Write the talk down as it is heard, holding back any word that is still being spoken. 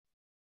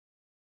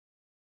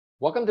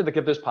Welcome to the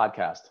Gifters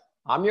Podcast.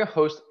 I'm your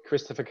host,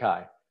 Christopher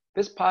Kai.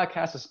 This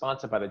podcast is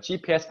sponsored by the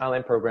GPS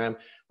Online Program,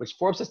 which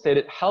Forbes has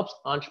stated helps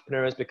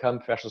entrepreneurs become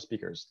professional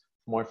speakers.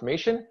 For more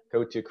information,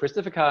 go to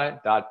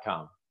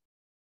christopherkai.com.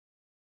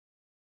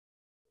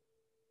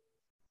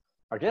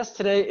 Our guest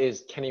today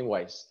is Kenny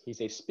Weiss.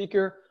 He's a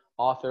speaker,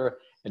 author,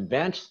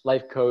 advanced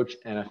life coach,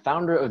 and a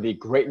founder of the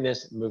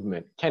Greatness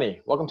Movement.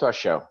 Kenny, welcome to our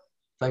show.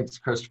 Thanks,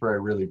 Christopher. I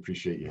really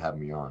appreciate you having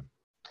me on.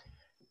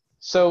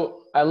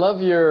 So I love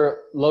your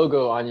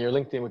logo on your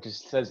LinkedIn, which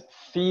says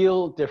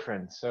feel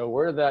different. So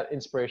where did that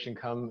inspiration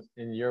come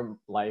in your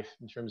life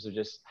in terms of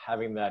just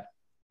having that,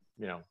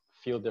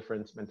 feel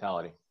different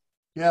mentality?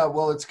 Yeah,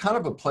 well, it's kind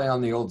of a play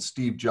on the old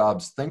Steve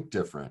Jobs think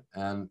different.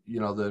 And,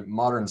 the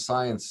modern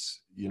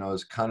science,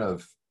 is kind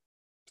of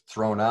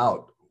thrown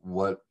out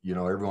what,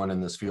 everyone in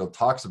this field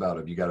talks about.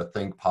 If you got to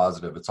think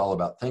positive, it's all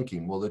about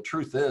thinking. Well, the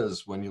truth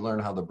is when you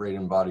learn how the brain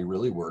and body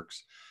really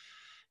works,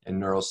 in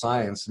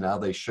neuroscience, now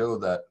they show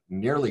that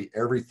nearly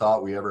every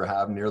thought we ever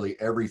have, nearly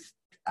every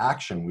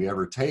action we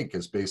ever take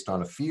is based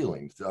on a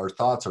feeling. Our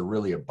thoughts are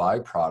really a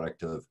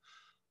byproduct of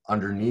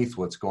underneath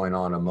what's going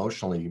on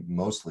emotionally,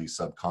 mostly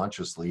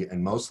subconsciously,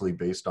 and mostly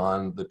based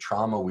on the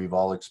trauma we've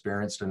all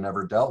experienced and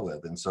never dealt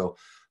with. And so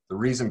the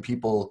reason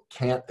people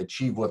can't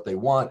achieve what they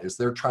want is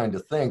they're trying to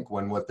think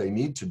when what they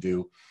need to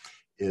do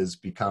is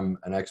become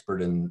an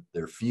expert in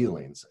their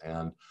feelings.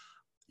 And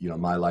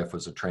my life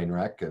was a train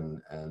wreck.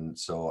 And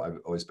so I've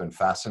always been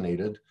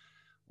fascinated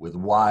with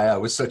why I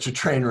was such a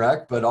train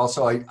wreck. But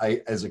also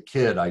I as a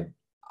kid,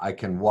 I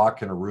can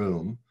walk in a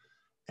room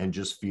and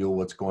just feel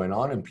what's going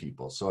on in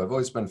people. So I've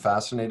always been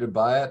fascinated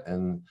by it.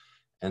 And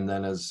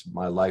then as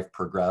my life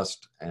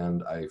progressed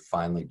and I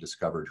finally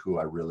discovered who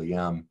I really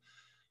am,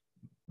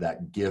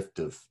 that gift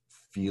of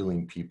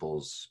feeling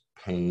people's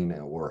pain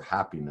or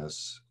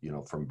happiness,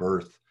 from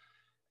birth,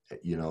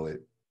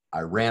 I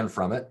ran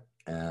from it.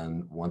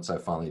 And once I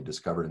finally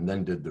discovered and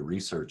then did the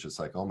research, it's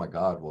like, oh my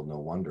God, well, no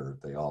wonder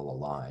they all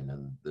align.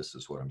 And this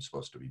is what I'm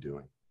supposed to be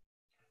doing.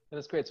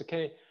 That's great. So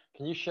can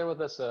you share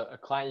with us a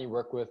client you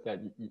work with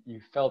that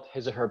you felt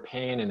his or her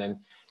pain and then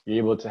you're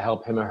able to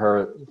help him or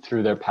her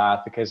through their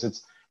path? Because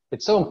it's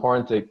so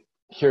important to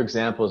hear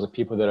examples of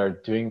people that are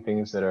doing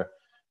things that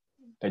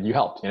you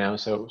helped,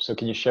 So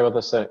can you share with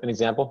us an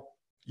example?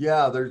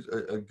 Yeah, there's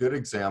a good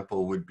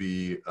example would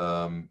be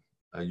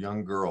a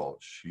young girl.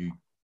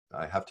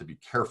 I have to be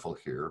careful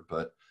here,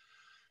 but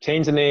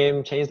change the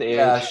name, change the age.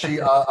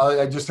 Yeah,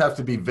 I just have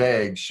to be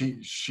vague.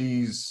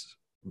 She's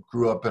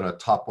grew up in a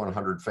top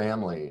 100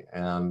 family,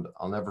 and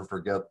I'll never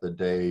forget the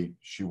day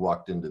she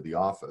walked into the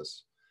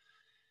office,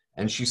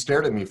 and she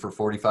stared at me for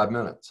 45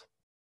 minutes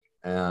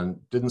and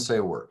didn't say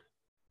a word.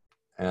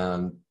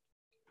 And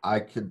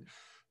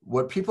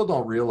what people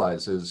don't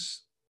realize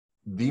is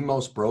the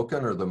most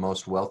broken are the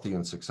most wealthy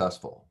and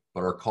successful, but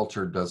our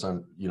culture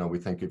doesn't, we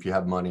think if you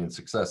have money and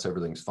success,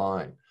 everything's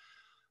fine.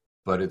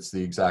 But it's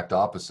the exact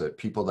opposite.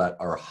 People that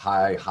are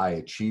high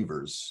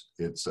achievers,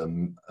 it's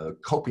a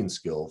coping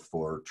skill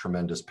for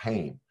tremendous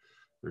pain.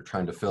 They're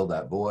trying to fill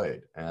that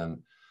void. And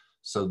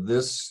so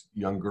this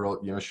young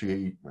girl,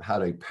 she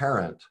had a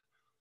parent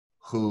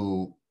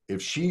who,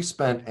 if she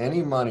spent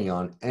any money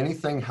on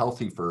anything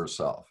healthy for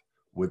herself,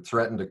 would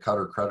threaten to cut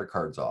her credit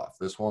cards off.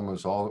 This woman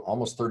was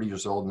almost 30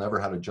 years old, never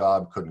had a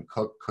job, couldn't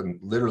cook,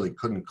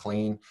 couldn't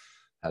clean,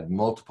 had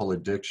multiple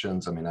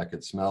addictions. I mean, I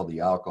could smell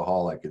the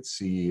alcohol. I could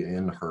see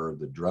in her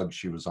the drugs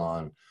she was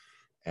on.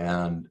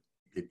 And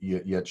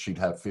yet she'd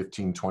have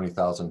 $15,000,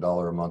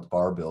 $20,000 a month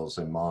bar bills,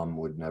 and mom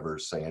would never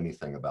say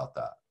anything about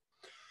that.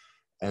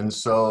 And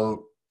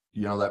so,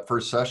 that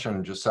first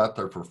session just sat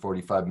there for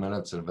 45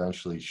 minutes. And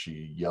eventually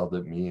she yelled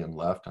at me and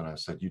left. And I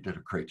said, "You did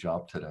a great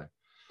job today."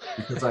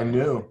 Because I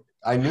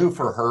knew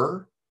for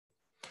her,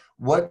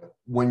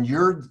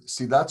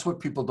 that's what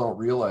people don't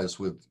realize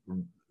with,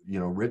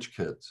 rich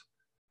kids.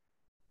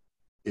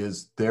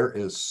 Is there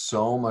is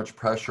so much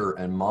pressure,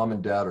 and mom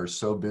and dad are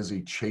so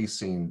busy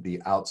chasing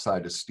the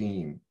outside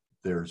esteem.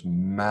 There's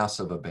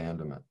massive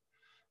abandonment,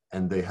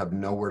 and they have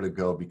nowhere to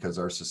go because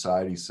our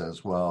society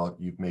says, well,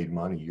 you've made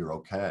money, you're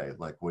okay.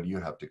 Like, what do you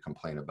have to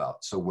complain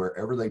about? So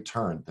wherever they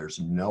turn,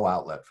 there's no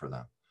outlet for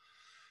them,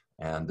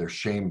 and they're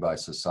shamed by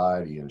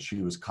society. And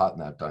she was caught in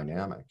that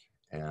dynamic.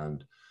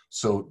 And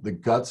so the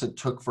guts it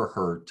took for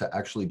her to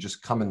actually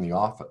just come in the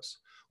office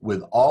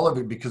with all of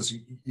it, because,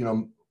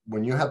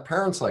 when you have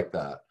parents like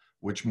that,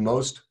 which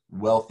most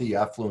wealthy,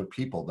 affluent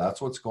people, that's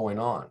what's going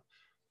on.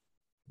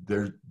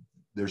 There's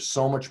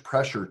so much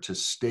pressure to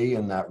stay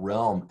in that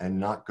realm and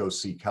not go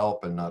seek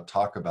help and not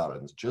talk about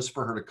it. It's just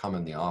for her to come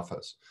in the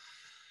office.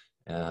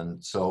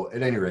 And so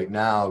at any rate,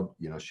 now,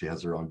 she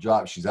has her own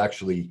job. She's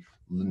actually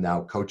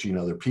now coaching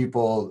other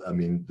people. I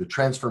mean, the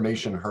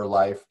transformation in her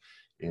life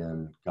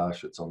in,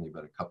 it's only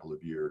been a couple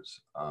of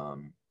years.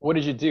 What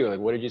did you do? Like,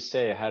 what did you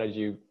say? How did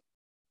you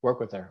work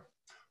with her?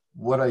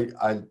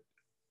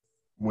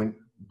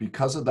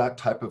 Because of that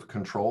type of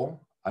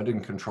control, I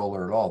didn't control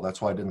her at all.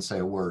 That's why I didn't say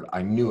a word.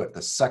 I knew it.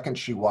 The second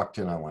she walked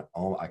in, I went,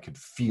 oh, I could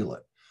feel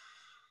it.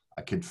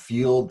 I could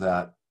feel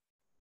that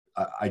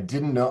I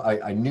didn't know,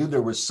 I knew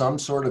there was some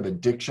sort of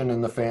addiction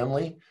in the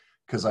family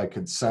because I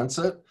could sense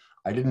it.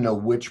 I didn't know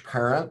which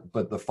parent,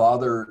 but the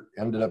father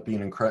ended up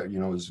being incredible, you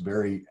know, was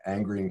very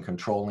angry and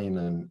controlling,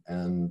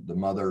 and the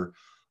mother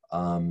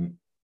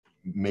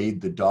made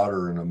the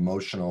daughter an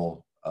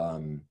emotional,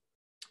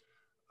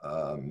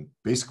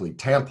 basically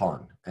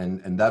tampon.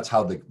 And that's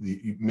how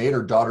made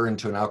her daughter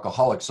into an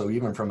alcoholic. So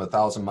even from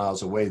 1,000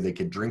 miles away, they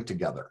could drink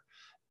together.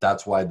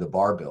 That's why the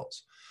bar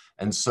bills.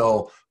 And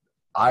so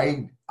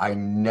I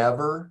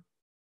never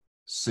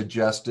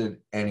suggested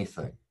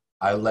anything.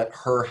 I let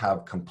her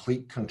have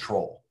complete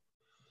control.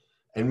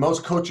 And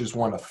most coaches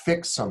want to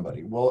fix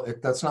somebody. Well,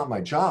 that's not my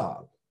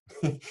job,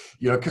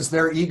 you know, because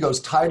their ego's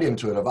tied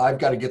into it of, I've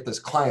got to get this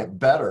client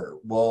better.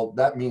 Well,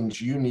 that means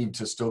you need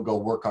to still go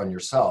work on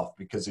yourself,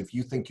 because if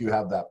you think you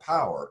have that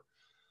power,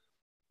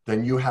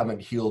 then you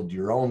haven't healed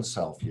your own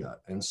self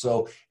yet. And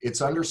so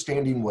it's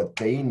understanding what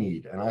they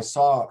need. And I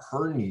saw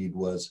her need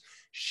was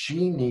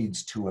she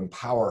needs to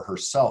empower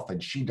herself,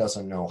 and she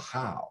doesn't know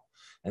how.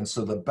 And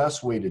so the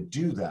best way to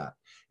do that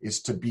is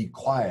to be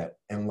quiet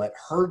and let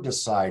her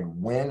decide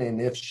when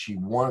and if she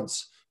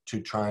wants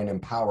to try and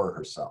empower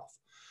herself.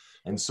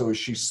 And so as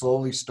she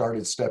slowly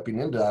started stepping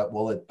into that,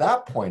 well, at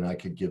that point I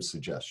could give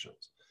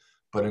suggestions.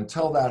 But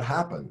until that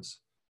happens,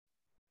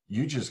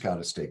 you just got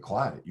to stay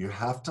quiet. You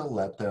have to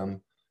let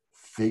them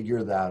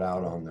figure that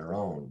out on their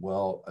own.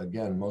 Well,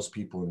 again, most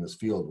people in this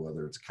field,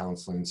 whether it's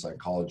counseling,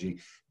 psychology,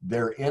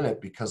 they're in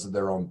it because of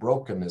their own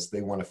brokenness.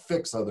 They want to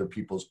fix other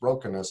people's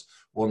brokenness.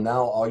 Well,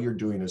 now all you're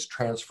doing is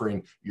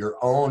transferring your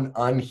own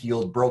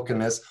unhealed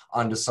brokenness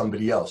onto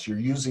somebody else. You're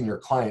using your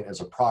client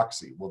as a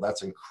proxy. Well,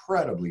 that's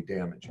incredibly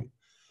damaging.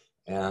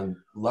 And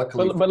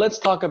luckily, but let's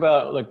talk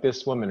about like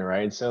this woman,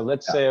 right? So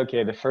let's say,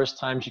 okay, the first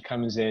time she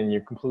comes in,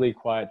 you're completely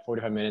quiet,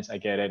 45 minutes, I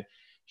get it.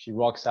 She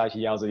walks out, she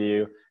yells at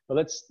you. But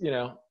let's, you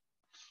know,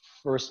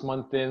 first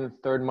month in,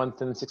 third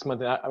month in, 6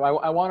 months in,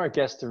 I want our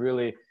guests to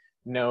really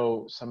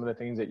know some of the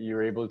things that you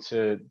were able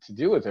to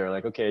do with her.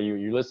 Like, okay,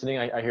 you're listening,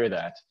 I hear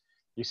that.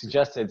 You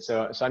suggested,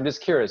 so I'm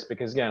just curious,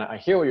 because again, I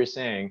hear what you're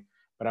saying,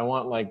 but I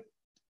want like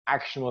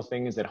actionable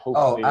things that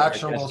hopefully our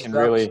guests can steps.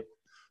 really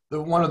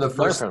One of the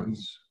first learn from.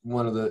 things,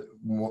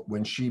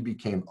 when she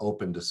became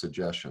open to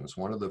suggestions,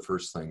 one of the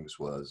first things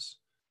was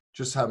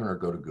just having her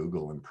go to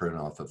Google and print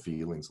off a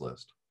feelings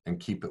list and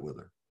keep it with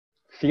her.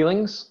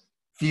 Feelings?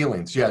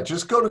 Feelings, yeah.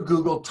 Just go to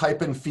Google,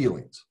 type in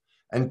feelings,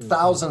 and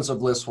thousands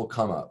of lists will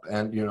come up.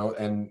 And you know,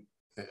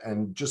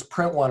 and just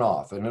print one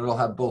off, and it'll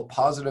have both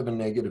positive and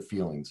negative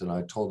feelings. And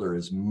I told her,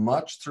 as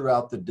much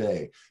throughout the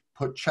day,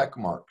 put check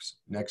marks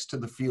next to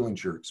the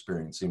feelings you're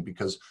experiencing,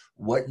 because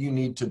what you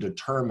need to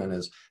determine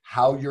is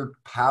how your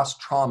past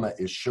trauma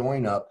is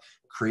showing up,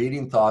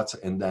 creating thoughts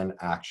and then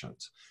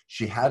actions.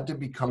 She had to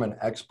become an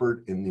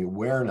expert in the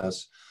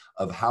awareness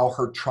of how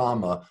her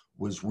trauma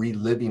was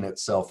reliving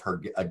itself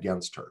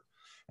against her.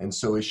 And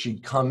so as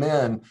she'd come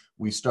in,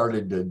 we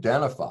started to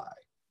identify,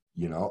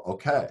 you know,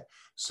 okay,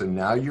 so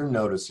now you're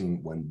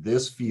noticing when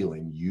this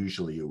feeling,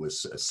 usually it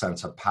was a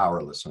sense of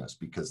powerlessness,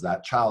 because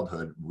that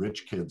childhood,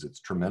 rich kids, it's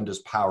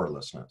tremendous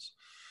powerlessness.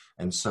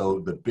 And so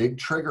the big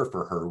trigger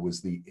for her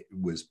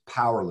was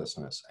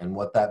powerlessness. And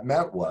what that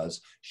meant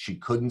was she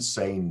couldn't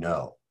say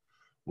no.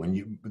 When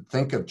you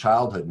think of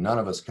childhood, none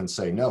of us can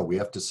say no. We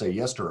have to say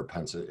yes to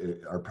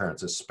our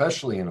parents,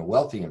 especially in a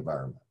wealthy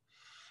environment.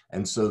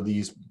 And so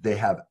they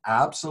have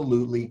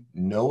absolutely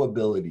no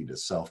ability to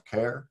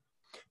self-care.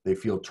 They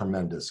feel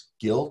tremendous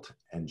guilt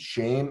and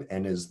shame,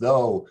 and as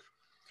though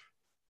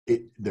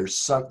there's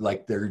some,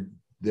 like they're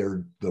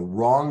the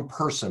wrong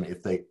person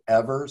if they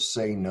ever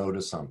say no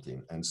to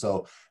something. And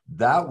so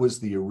that was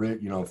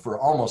for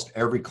almost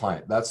every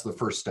client, that's the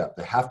first step.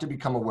 They have to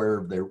become aware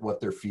of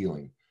what they're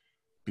feeling,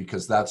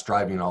 because that's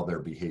driving all their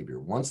behavior.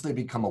 Once they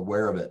become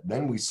aware of it,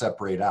 then we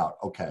separate out,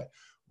 okay,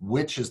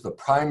 which is the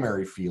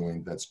primary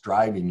feeling that's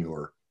driving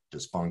your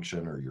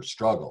dysfunction or your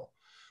struggle?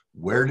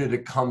 Where did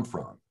it come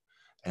from?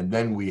 And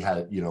then we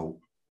had,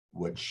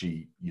 what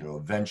she,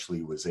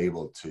 eventually was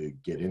able to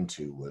get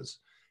into was,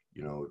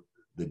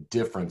 the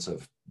difference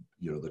of,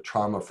 the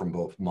trauma from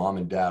both mom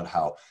and dad,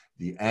 how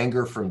the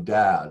anger from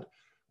dad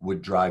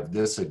would drive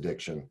this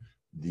addiction,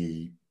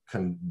 the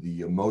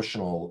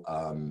emotional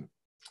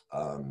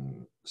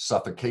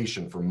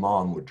suffocation from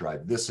mom would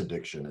drive this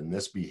addiction and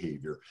this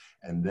behavior.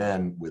 And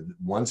then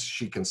once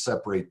she can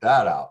separate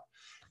that out,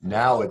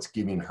 now it's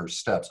giving her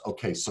steps.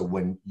 Okay, so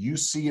when you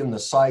see in the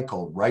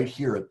cycle right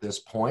here at this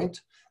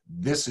point,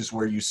 this is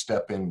where you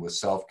step in with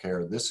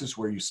self-care. This is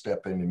where you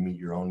step in and meet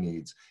your own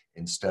needs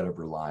instead of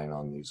relying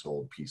on these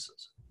old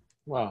pieces.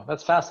 Wow,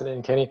 that's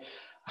fascinating, Kenny.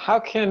 How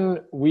can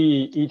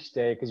we each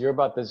day, because you're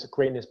about this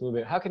greatness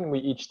movement, how can we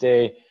each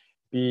day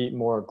be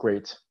more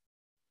great?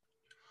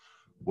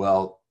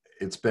 Well,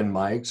 it's been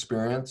my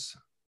experience.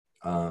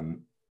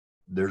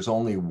 There's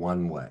only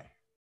one way,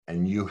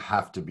 and you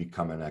have to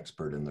become an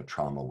expert in the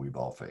trauma we've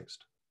all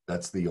faced.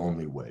 That's the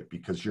only way,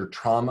 because your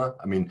trauma,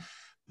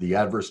 the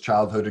adverse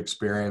childhood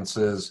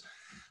experiences,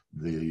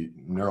 the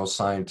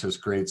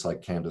neuroscientist greats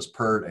like Candace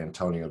Pert,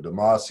 Antonio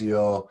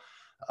Damasio,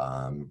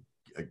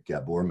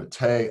 Gabor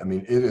Mate. I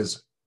mean, it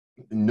is,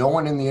 no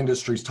one in the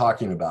industry is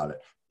talking about it,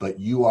 but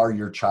you are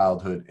your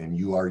childhood and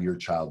you are your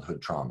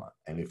childhood trauma.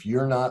 And if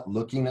you're not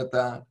looking at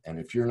that, and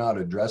if you're not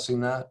addressing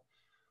that,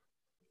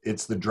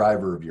 it's the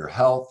driver of your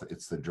health.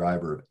 It's the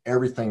driver of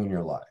everything in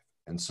your life.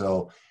 And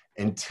so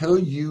until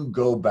you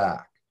go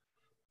back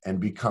and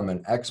become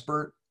an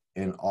expert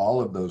in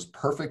all of those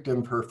perfect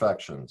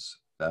imperfections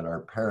that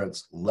our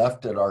parents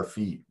left at our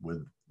feet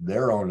with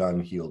their own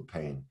unhealed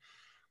pain,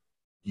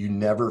 you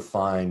never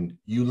find,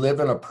 you live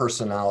in a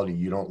personality,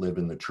 you don't live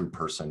in the true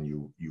person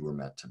you were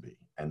meant to be.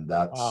 And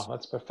Wow, that's,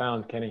 that's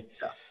profound, Kenny.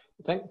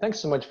 yeah. Thanks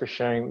so much for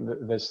sharing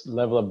this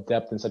level of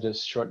depth in such a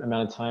short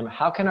amount of time.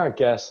 How can our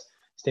guests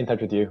stay in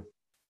touch with you?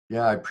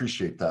 Yeah, I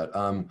appreciate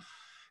that.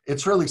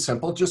 It's really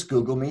simple. Just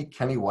Google me,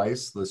 Kenny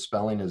Weiss. The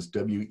spelling is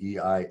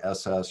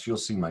Weiss. You'll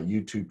see my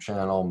YouTube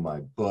channel, my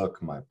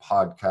book, my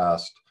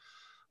podcast,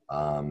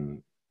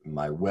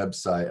 my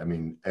website. I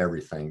mean,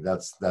 everything.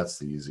 That's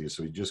the easiest.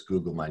 So you just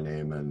Google my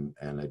name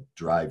and it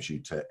drives you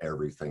to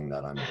everything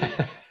that I'm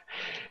doing.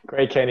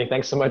 Great, Kenny.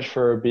 Thanks so much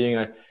for being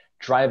a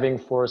driving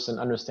force in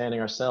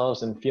understanding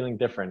ourselves and feeling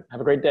different.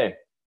 Have a great day.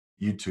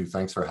 You too.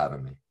 Thanks for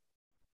having me.